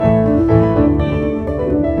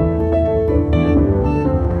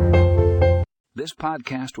This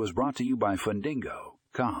podcast was brought to you by Fundingo.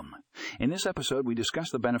 In this episode, we discuss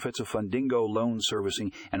the benefits of Fundingo loan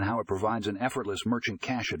servicing and how it provides an effortless merchant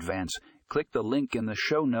cash advance. Click the link in the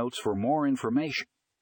show notes for more information.